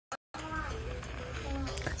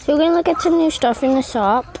So we're gonna look at some new stuff in the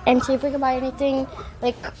shop and see if we can buy anything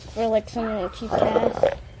like for like some cheap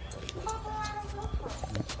cash.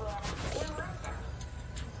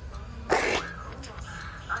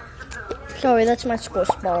 Sorry, that's my squash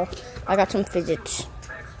ball. I got some fidgets.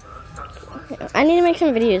 I need to make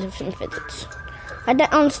some videos of some fidgets. I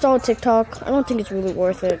uninstalled TikTok. I don't think it's really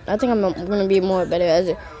worth it. I think I'm gonna be more better as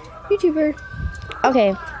a YouTuber.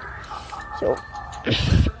 Okay, so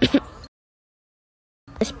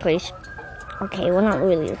this place. Okay, well, not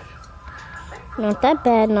really. Not that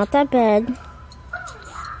bad. Not that bad.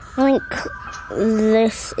 I think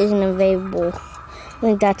this isn't available. I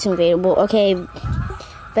think that's available. Okay.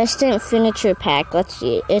 Best in furniture pack. Let's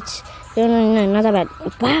see. It's no, not that bad.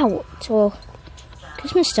 Wow, it's all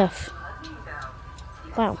Christmas stuff.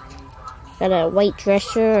 Wow, got a white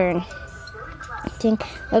dresser and thing.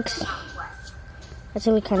 Looks that's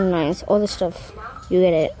really kind of nice. All the stuff you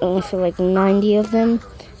get it only for like 90 of them,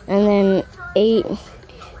 and then 8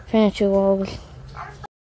 furniture walls.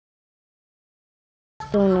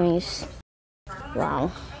 So nice. Wow.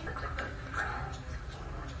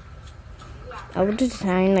 I would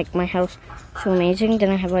design like my house so amazing, then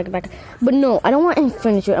I have like a back. But no, I don't want any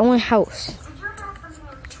furniture. I want a house.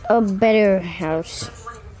 A better house.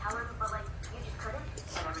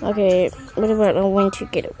 Okay, what about a winter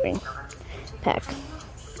getaway pack?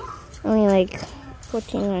 Only like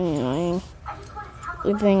 $14.99.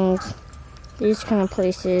 It brings these kind of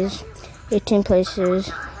places, 18 places.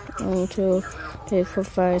 1, 2, 3, 4,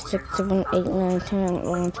 5, 6, 7, 8, 9, 10,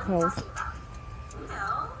 11, 12.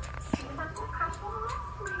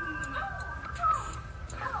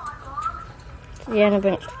 Yeah, and I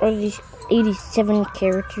bring all these 87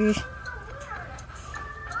 characters.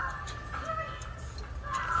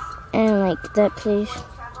 And like that place.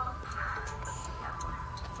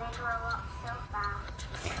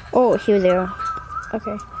 Oh, here they are.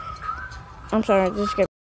 Okay. I'm sorry, just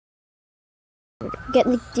get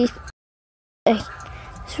like these.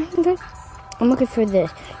 I'm looking for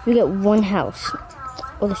this. You get one house.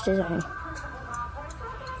 Oh, this design.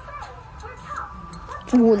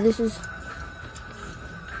 Oh, this is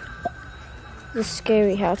the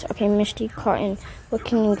scary house. Okay, Misty Cotton. What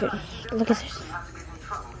can you get? Look at this.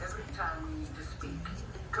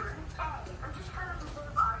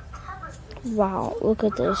 Wow, look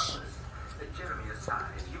at this.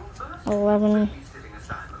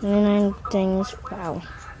 11.99 things. Wow.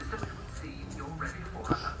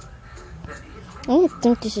 I don't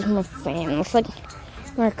think this is my fan. It's like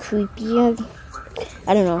more creepy. I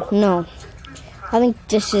don't know. No. I think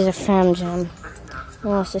this is a fam jam.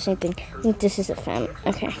 No, it's the same thing. I think this is a fam.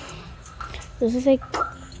 Okay. This is like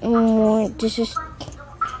more. This is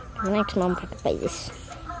the next mom I could buy this.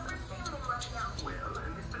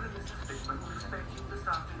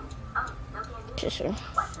 This one.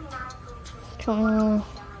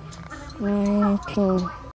 2019.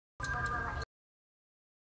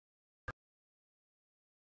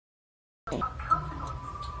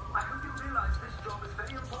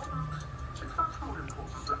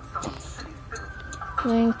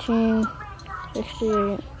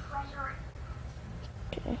 $19.68.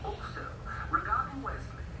 Okay.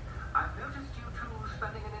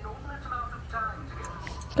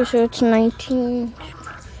 Okay, so it's 19.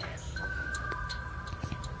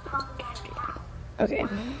 Okay.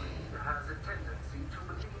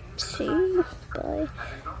 See, bye.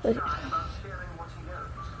 Okay.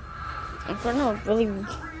 I'm gonna really.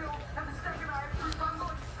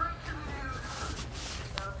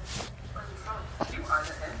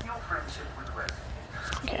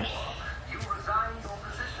 Okay.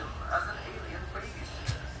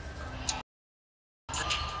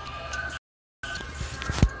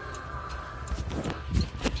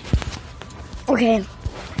 Okay.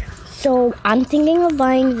 So I'm thinking of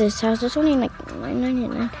buying this house. It's only like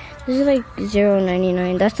 $9.99. This is like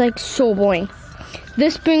 $0.99. That's like so boring.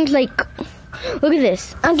 This brings like, look at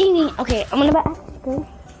this. I'm getting. Okay, I'm gonna buy.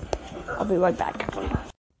 I'll be right back.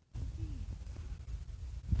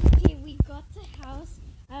 Okay, we got the house.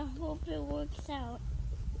 I hope it works out.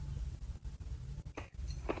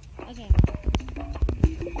 Okay.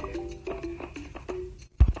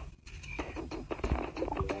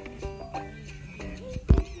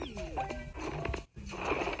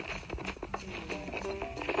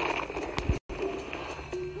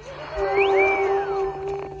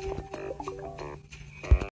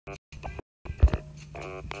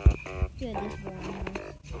 Good, this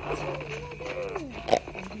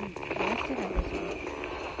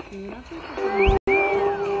you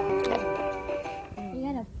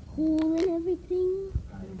got a pool and everything.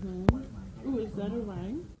 Ooh, is that a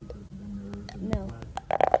rhyme? No.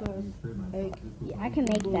 Egg. Yeah, I can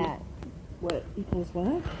make that. What equals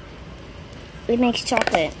what? It makes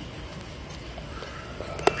chocolate.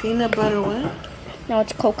 Peanut butter what? No,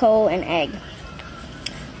 it's cocoa and egg.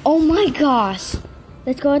 Oh my gosh.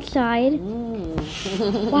 Let's go outside.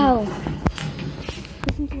 Wow.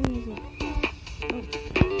 Listen to the music.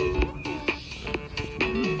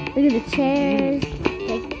 Look at the chairs.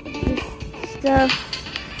 Like this stuff.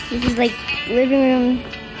 This is like living room.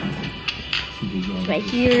 It's right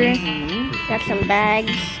here. Got some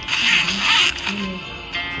bags.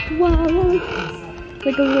 Wow.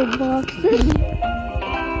 Like a little box.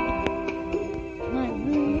 My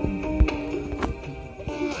room.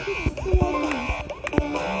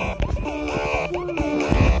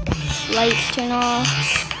 Lights turn off.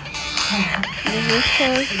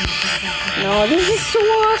 No, this is so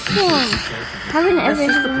awesome. Haven't ever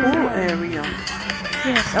That's just the pool area.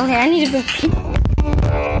 Yes. Okay, I need to go pee.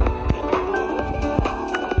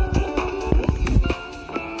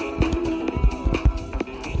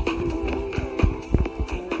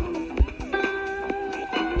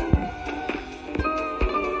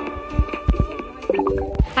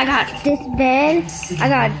 I got this bed. I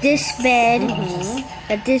got this bed.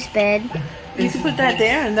 Got this bed. You can put that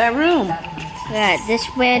there in that room. I got this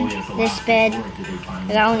bed, this bed.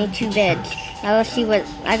 I got only 2 beds. Now let's see what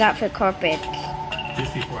I got for carpet.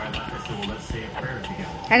 Just before I left, I said, well, let's say a prayer together.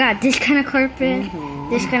 I got this kind of carpet,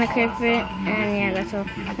 this kind of carpet, and yeah, that's all.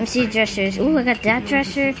 Let's see dressers. Ooh, I got that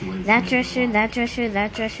dresser, that dresser, that dresser,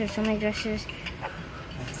 that dresser. So many dressers.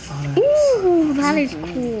 Ooh, that is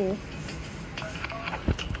cool.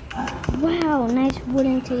 Wow, nice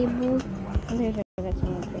wooden table. I think I got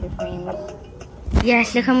some picture frames.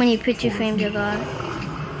 Yes, look how many picture frames I got.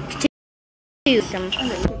 2.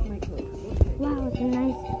 Wow, it's a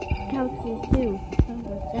nice couch here too.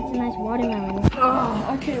 That's a nice watermelon.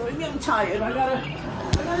 Oh, okay, maybe I'm tired. I gotta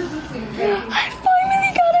do things. I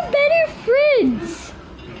finally got a better fridge!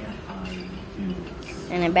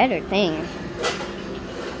 And a better thing.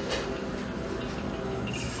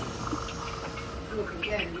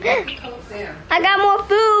 I got more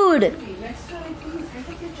food! Next time, please, pick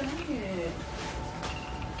up your jacket.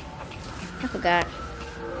 I forgot.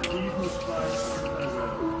 I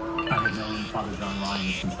had known Father John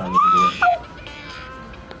Ryan since I was a boy.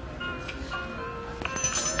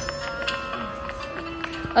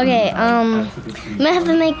 Okay, I'm gonna have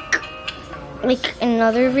to make like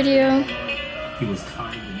another video. He was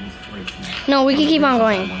kind and inspirational. No, we can keep on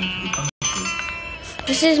going.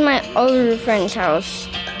 This is my other friend's house.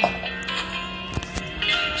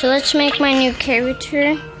 So let's make my new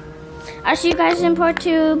character. I'll see you guys in part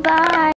 2. Bye.